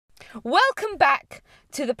Welcome back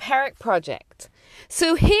to the Perek Project.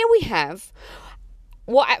 So here we have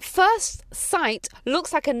what at first sight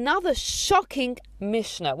looks like another shocking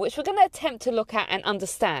Mishnah, which we're going to attempt to look at and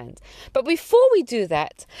understand. But before we do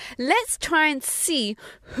that, let's try and see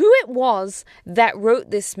who it was that wrote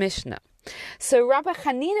this Mishnah. So Rabbi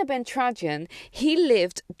Hanina ben Trajan, he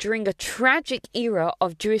lived during a tragic era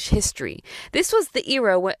of Jewish history. This was the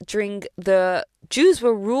era during the Jews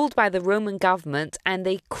were ruled by the Roman government, and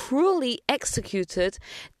they cruelly executed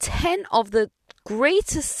 10 of the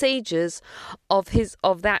greatest sages of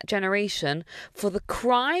that generation for the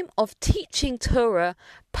crime of teaching Torah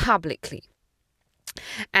publicly.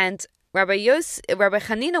 And Rabbi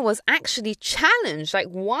Hanina was actually challenged, like,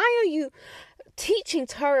 why are you teaching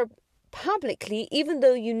Torah publicly, even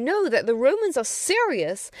though you know that the Romans are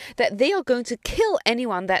serious, that they are going to kill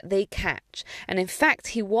anyone that they catch? And in fact,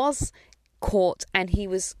 he was caught and he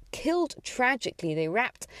was killed tragically. They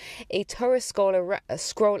wrapped a Torah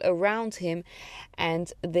scroll around him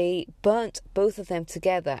and they burnt both of them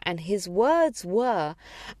together. And his words were,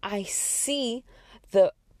 "I see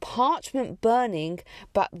the parchment burning,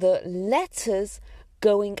 but the letters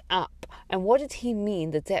going up." And what did he mean,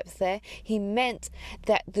 the depth there? He meant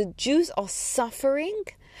that the Jews are suffering,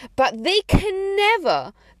 but they can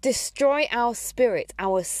never destroy our spirit.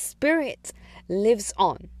 Our spirit lives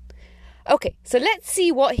on. Okay, so let's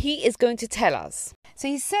see what he is going to tell us. So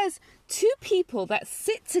he says, two people that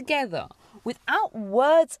sit together without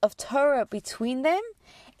words of Torah between them,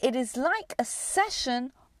 it is like a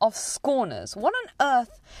session of scorners. What on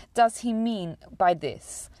earth does he mean by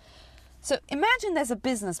this? So imagine there's a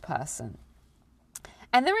business person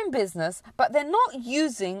and they're in business, but they're not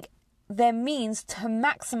using their means to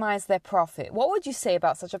maximize their profit. What would you say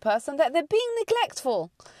about such a person? That they're being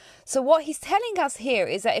neglectful. So what he's telling us here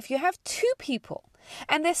is that if you have two people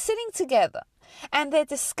and they're sitting together and they're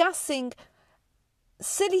discussing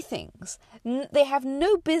silly things, they have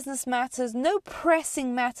no business matters, no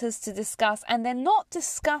pressing matters to discuss, and they're not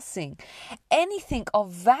discussing anything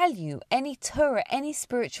of value, any Torah, any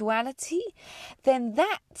spirituality, then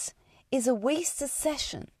that is a wasted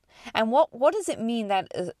session. And what does it mean that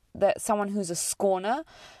someone who's a scorner?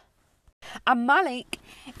 Amalek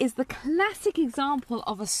is the classic example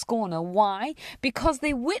of a scorner. Why? Because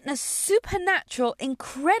they witnessed supernatural,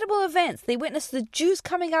 incredible events. They witnessed the Jews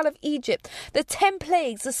coming out of Egypt, the 10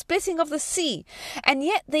 plagues, the splitting of the sea, and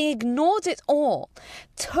yet they ignored it all.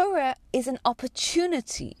 Torah is an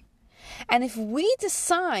opportunity. And if we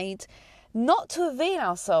decide not to avail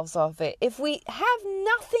ourselves of it, if we have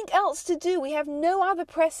nothing else to do, we have no other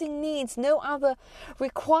pressing needs, no other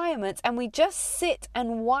requirements, and we just sit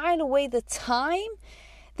and while away the time,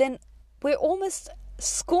 then we're almost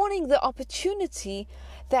scorning the opportunity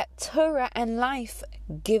that Torah and life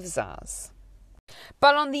gives us.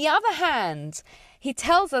 But on the other hand, he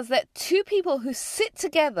tells us that two people who sit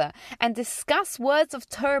together and discuss words of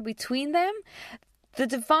Torah between them, the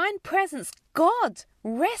divine presence, God,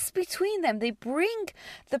 rests between them. They bring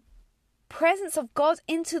the presence of God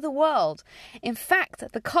into the world. In fact,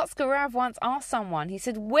 the Kotzker Rav once asked someone, he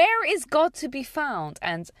said, "Where is God to be found?"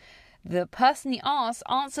 And the person he asked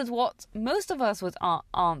answered what most of us would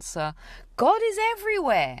answer: God is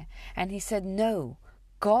everywhere. And he said, no.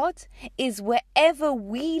 God is wherever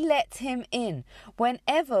we let him in.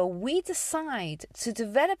 Whenever we decide to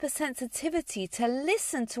develop a sensitivity to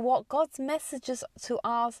listen to what God's messages to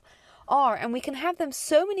us are, and we can have them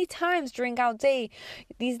so many times during our day,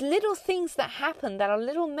 these little things that happen that are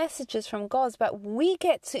little messages from God, but we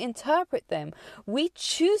get to interpret them. We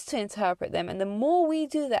choose to interpret them, and the more we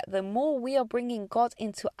do that, the more we are bringing God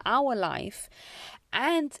into our life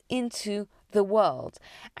and into the world.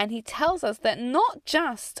 And he tells us that not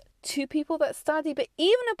just two people that study, but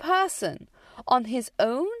even a person on his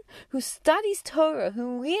own who studies Torah,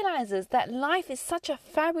 who realizes that life is such a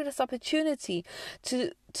fabulous opportunity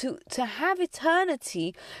to have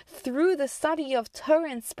eternity through the study of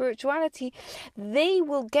Torah and spirituality, they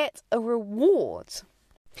will get a reward.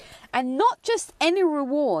 And not just any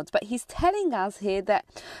reward, but he's telling us here that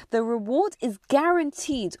the reward is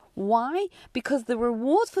guaranteed. Why? Because the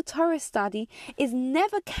reward for Torah study is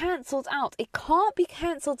never cancelled out. It can't be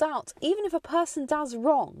cancelled out, even if a person does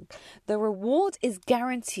wrong. The reward is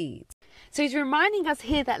guaranteed. So he's reminding us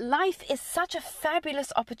here that life is such a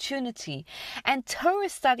fabulous opportunity, and Torah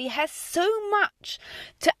study has so much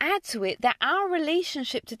to add to it that our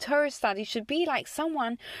relationship to Torah study should be like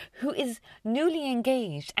someone who is newly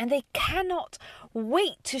engaged and they cannot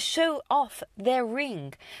wait to show off their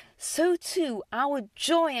ring. So too, our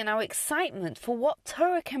joy and our excitement for what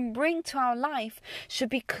Torah can bring to our life should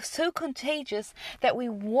be so contagious that we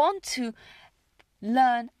want to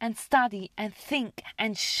learn and study and think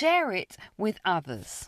and share it with others.